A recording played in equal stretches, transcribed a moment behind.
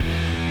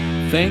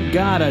Thank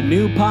God, a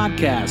new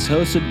podcast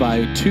hosted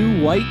by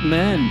two white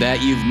men.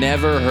 That you've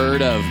never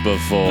heard of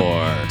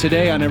before.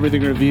 Today on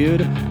Everything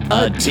Reviewed,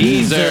 A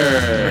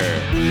teaser.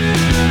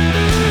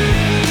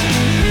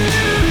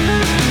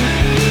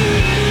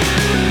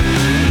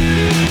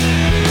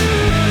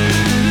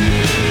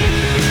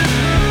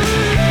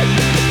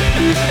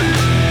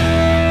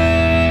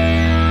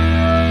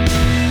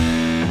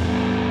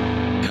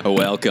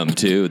 Welcome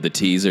to the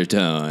teaser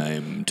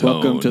time.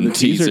 Welcome to the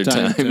teaser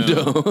time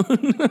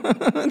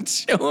tone.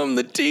 Show him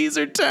the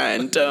teaser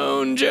time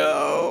tone,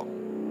 Joe.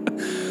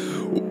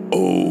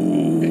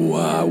 Oh,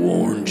 I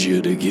warned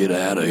you to get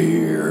out of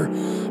here,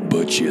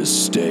 but you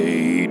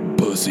stayed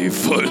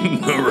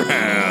pussyfooting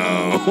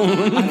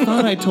around. I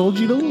thought I told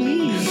you to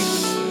leave.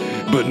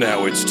 But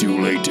now it's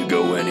too late to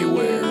go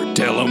anywhere.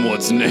 Tell him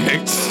what's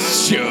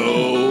next,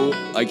 Joe.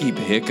 I keep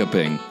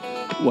hiccuping.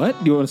 What?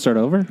 Do you want to start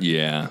over?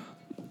 Yeah.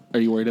 Are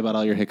you worried about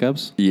all your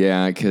hiccups?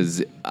 Yeah,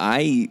 because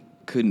I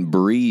couldn't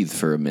breathe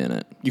for a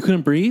minute. You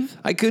couldn't breathe?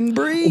 I couldn't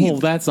breathe. Well,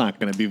 that's not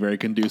going to be very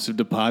conducive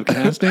to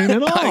podcasting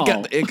at all. I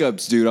got the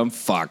hiccups, dude. I'm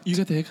fucked. You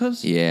got the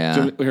hiccups? Yeah.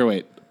 So, here,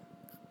 wait.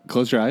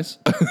 Close your eyes.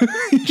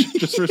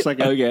 Just for a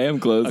second. Okay, I'm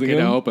closing Okay,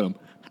 them. now open them.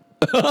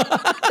 Did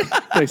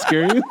I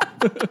scare you?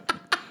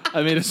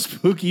 I made a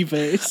spooky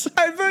face.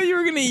 I thought you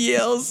were going to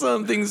yell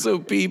something so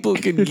people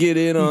could get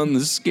in on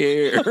the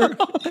scare. But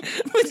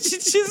you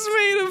just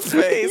made a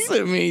face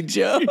at me,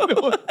 Joe. You know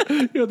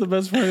what the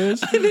best part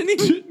is? I didn't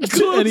even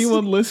To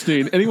anyone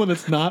listening, anyone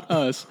that's not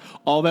us,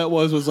 all that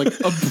was like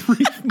a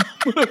brief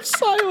moment of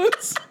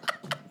silence.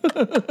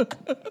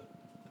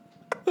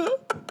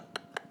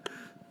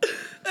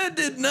 That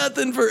did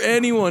nothing for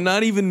anyone,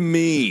 not even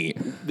me.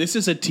 This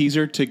is a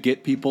teaser to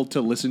get people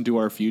to listen to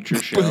our future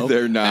show.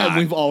 They're not. And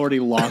we've already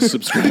lost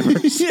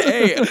subscribers.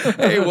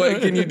 Hey, what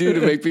can you do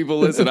to make people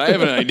listen? I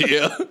have an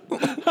idea.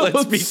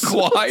 Let's be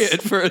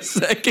quiet for a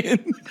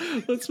second.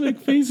 Let's make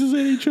faces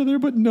at each other,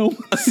 but no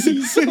one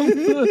sees them.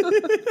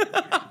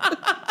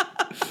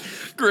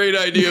 Great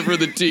idea for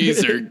the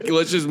teaser.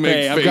 Let's just make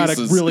Hey, faces. I've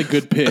got a really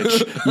good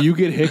pitch. You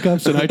get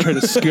hiccups and I try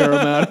to scare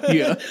them out of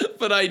you.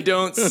 But I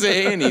don't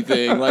say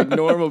anything like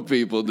normal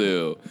people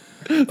do.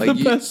 Like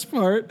The best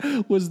part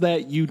was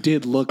that you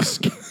did look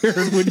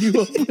scared when you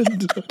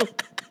opened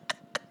up.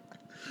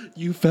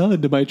 You fell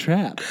into my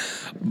trap.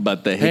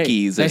 But the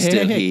hickeys are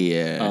still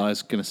here. Oh, I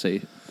was going to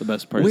say the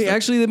best part Wait, is that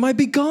actually, they might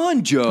be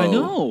gone, Joe. I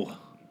know.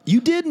 You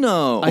did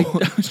know. I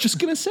was just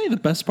going to say the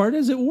best part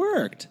is it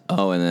worked.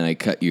 Oh, and then I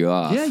cut you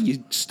off. Yeah,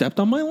 you stepped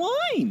on my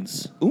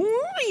lines.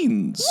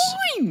 Loins.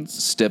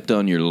 Lines. Stepped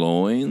on your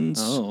loins.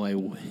 Oh, I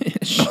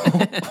wish.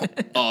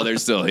 Oh, they're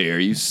still here.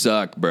 You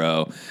suck,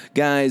 bro.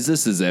 Guys,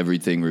 this is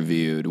Everything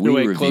Reviewed. We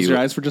Wait, review. close your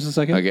eyes for just a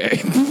second.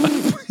 Okay.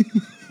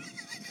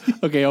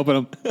 Okay, open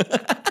them.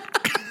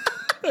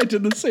 I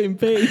did the same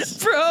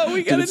face. Bro,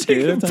 we gotta it scare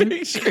take you a that time?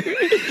 picture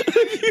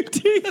of you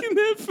taking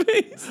that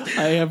face.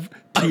 I have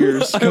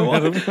tears coming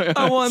out of my eyes.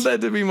 I want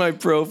that to be my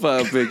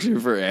profile picture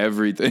for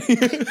everything. Can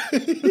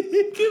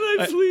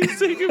I please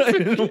take a I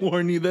picture? didn't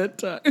warn you that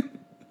time.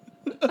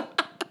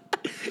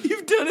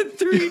 You've done it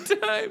 3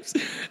 times,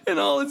 and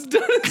all it's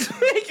done is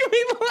make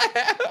me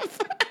laugh.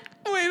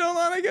 Wait, hold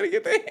on. I gotta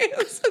get the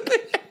hands in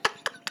there.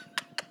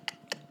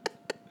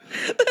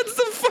 That's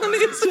the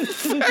funniest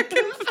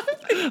fucking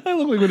thing. I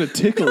look like I'm going to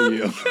tickle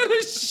you. I'm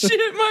gonna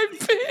shit my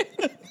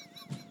pants.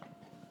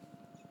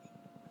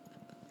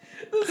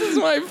 This is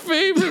my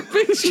favorite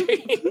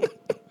picture.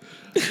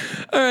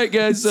 All right,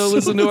 guys, so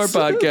listen to our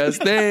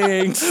podcast.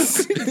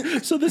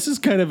 Thanks. So this is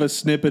kind of a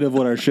snippet of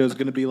what our show's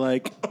going to be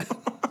like.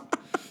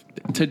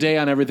 Today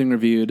on Everything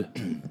Reviewed,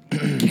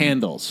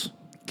 candles.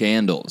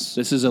 Candles.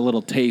 This is a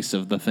little taste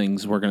of the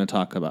things we're going to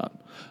talk about.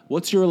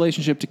 What's your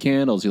relationship to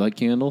candles? You like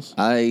candles?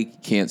 I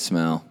can't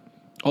smell.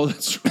 Oh,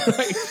 that's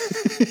right.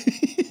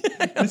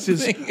 This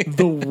is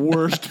the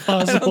worst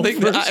possible.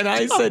 And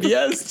I said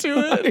yes to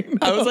it.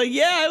 I was like,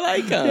 yeah, I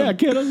like them. Yeah,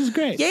 candles is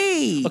great.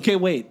 Yay. Okay,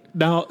 wait.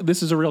 Now,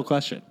 this is a real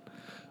question.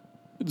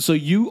 So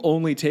you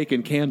only take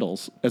in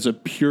candles as a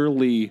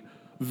purely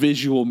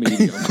visual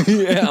medium.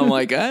 Yeah, I'm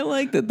like, I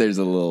like that there's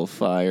a little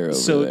fire over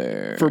So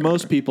there. for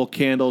most people,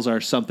 candles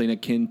are something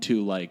akin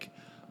to like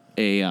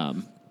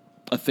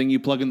a thing you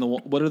plug in the wall.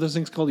 What are those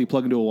things called? You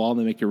plug into a wall and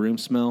they make your room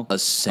smell? A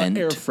scent?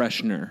 Air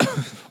freshener.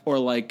 Or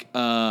like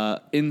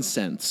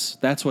incense.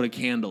 That's what a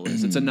candle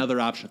is. It's another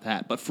option of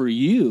that. But for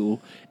you,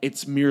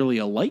 it's merely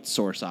a light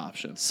source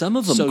option. Some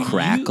of them So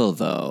crackle,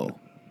 though.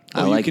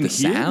 I you like can the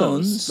hear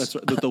those. sounds. That's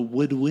right. The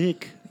wood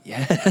wick.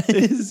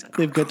 Yes.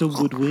 They've got a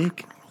wood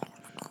wick.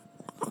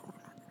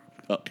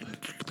 Oh,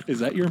 is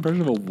that your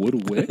impression of a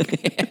wood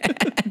wick?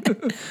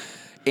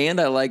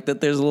 And I like that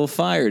there's a little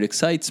fire. It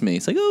excites me.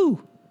 It's like,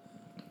 ooh,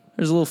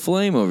 there's a little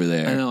flame over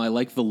there. I know. I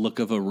like the look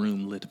of a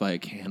room lit by a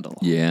candle.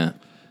 Yeah.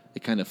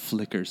 It kind of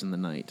flickers in the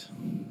night.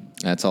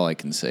 That's all I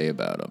can say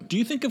about them. Do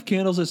you think of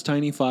candles as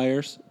tiny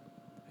fires?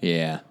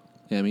 Yeah.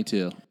 Yeah, me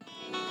too.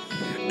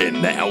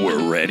 And now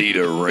we're ready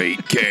to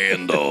rate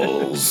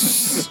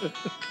candles.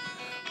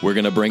 We're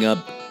going to bring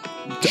up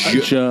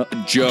Joe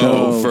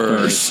Joe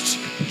first.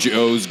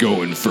 Joe's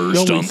going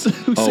first. No, we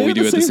say we it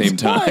do at the same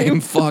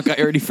time. Fuck, I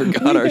already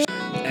forgot our.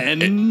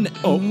 And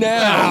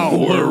Now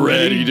we're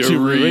ready to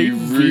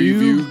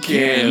review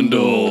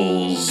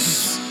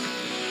candles.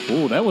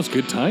 Oh, that was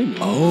good timing.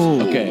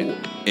 Oh, Okay.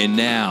 And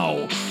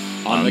now,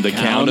 on the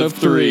count of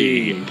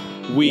three,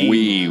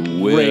 we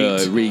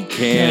will rate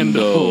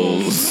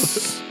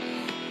candles.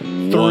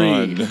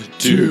 1,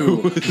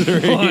 2,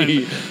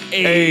 3,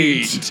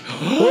 8.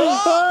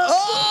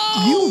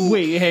 You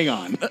wait, hang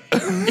on.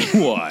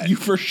 What? You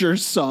for sure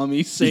saw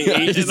me say 8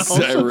 and Yes,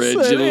 also I read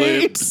said your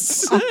 8.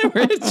 lips. I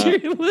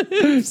read your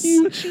lips.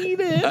 You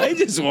cheated. I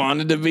just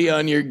wanted to be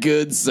on your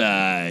good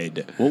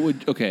side.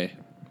 Okay.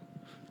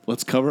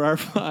 Let's cover our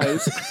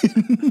eyes.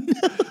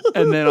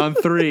 And then on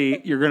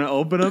 3, you're going to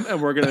open them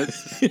and we're going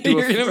to do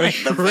You're a gonna make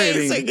fresh the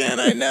face rating. again.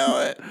 I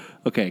know it.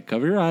 Okay,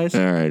 cover your eyes.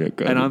 All right,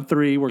 okay. And on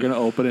 3, we're going to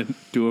open and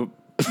do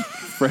a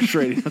fresh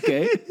rating,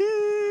 okay?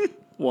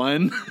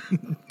 1,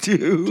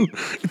 2,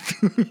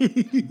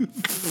 3.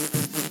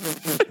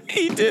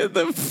 He did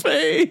the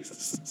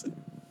face.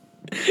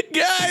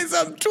 Guys,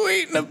 I'm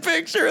tweeting a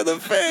picture of the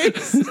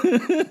face.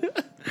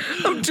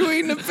 I'm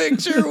tweeting a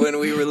picture when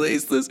we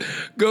release this.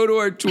 Go to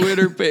our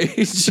Twitter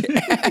page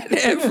at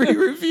Every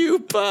Review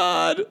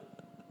Pod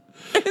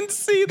and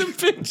see the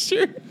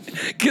picture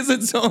because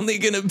it's only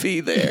going to be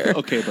there.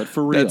 Okay, but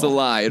for real. That's a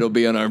lie. It'll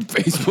be on our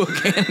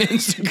Facebook and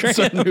Instagram. It's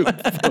our new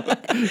book.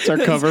 It's our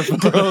cover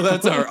photo. Bro,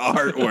 that's our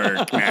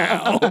artwork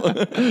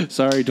now.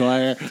 Sorry,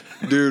 Dwyer.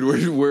 Dude,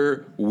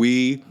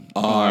 we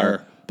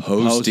are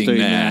posting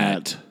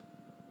that.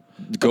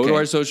 Go to Okay.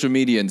 our social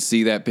media and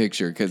see that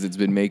picture because it's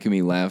been making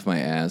me laugh my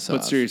ass off.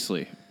 But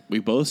seriously, we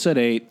both said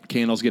 8.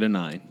 Candles get a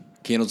 9.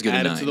 Candles get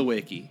Add a 9. it to the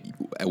wiki.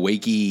 A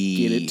wakey.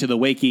 Get it to the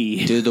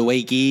wiki. To the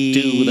wakey.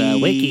 To the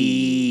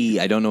wiki.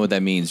 I don't know what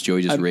that means.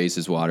 Joey just raised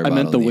his water I bottle.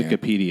 meant the in air.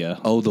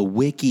 Wikipedia. Oh, the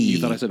wiki. You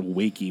thought I said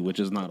wiki, which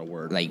is not a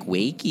word. like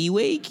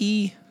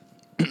wakey.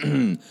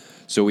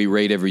 So we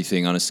rate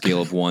everything on a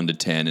scale of 1 to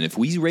 10. And if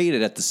we rate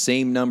it at the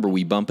same number,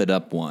 we bump it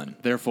up 1.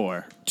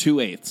 Therefore, 2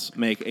 8s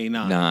make a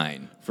 9.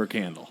 9. For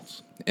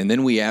candles. And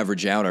then we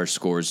average out our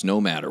scores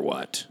no matter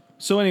what.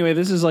 So anyway,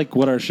 this is like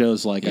what our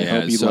show's like. I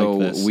Yeah, hope you so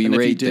like this. we and if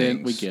you rate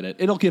didn't, we things. get it.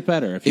 It'll get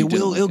better if you It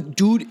will,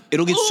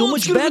 it'll get so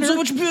much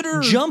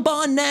better. Jump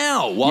on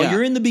now while Yeah.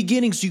 you're in the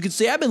beginning, so you could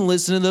say, "I've been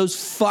listening to those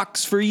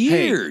fucks for Hey,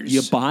 years."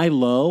 you buy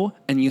low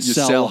and you, You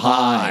sell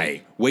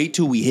high. Wait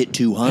till we hit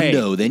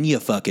 200, then you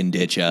fucking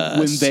ditch us.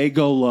 When they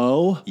go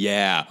low,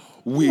 yeah,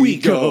 we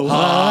go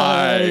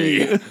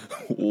high.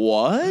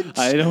 What?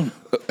 I don't.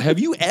 Have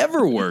you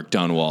ever worked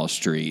on Wall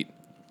Street?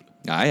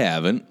 I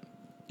haven't.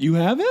 You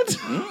haven't?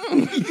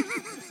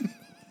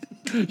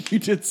 You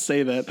did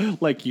say that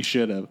like you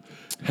should have.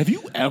 Have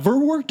you ever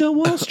worked on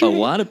Wall A Street?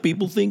 lot of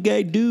people think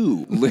I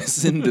do.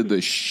 Listen to the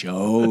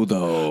show,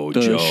 though,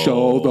 The Joe.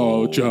 show,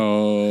 though,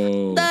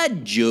 Joe. The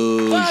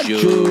Joe.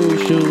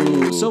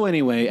 Shoo. So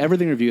anyway,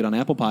 everything reviewed on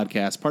Apple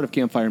Podcasts, part of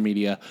Campfire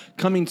Media,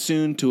 coming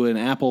soon to an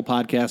Apple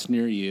podcast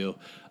near you.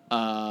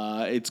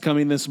 It's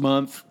coming this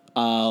month.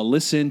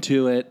 Listen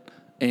to it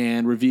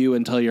and review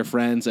and tell your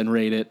friends and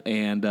rate it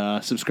and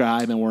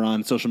subscribe. And we're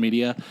on social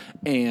media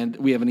and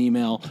we have an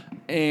email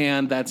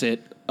and that's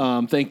it.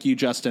 Thank you,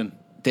 Justin.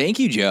 Thank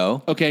you,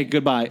 Joe. Okay,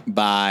 goodbye.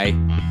 Bye.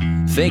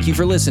 Thank you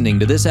for listening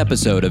to this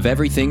episode of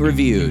Everything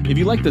Reviewed. If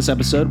you like this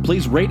episode,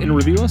 please rate and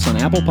review us on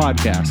Apple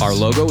Podcasts. Our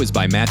logo is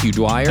by Matthew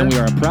Dwyer. and we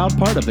are a proud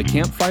part of the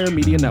Campfire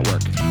Media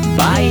Network.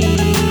 Bye.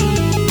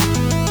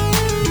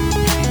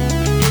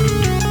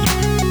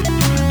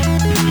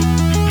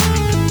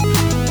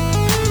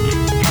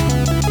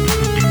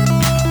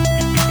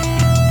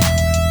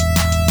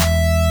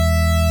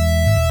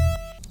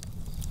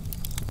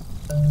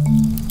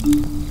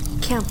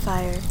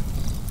 Campfire.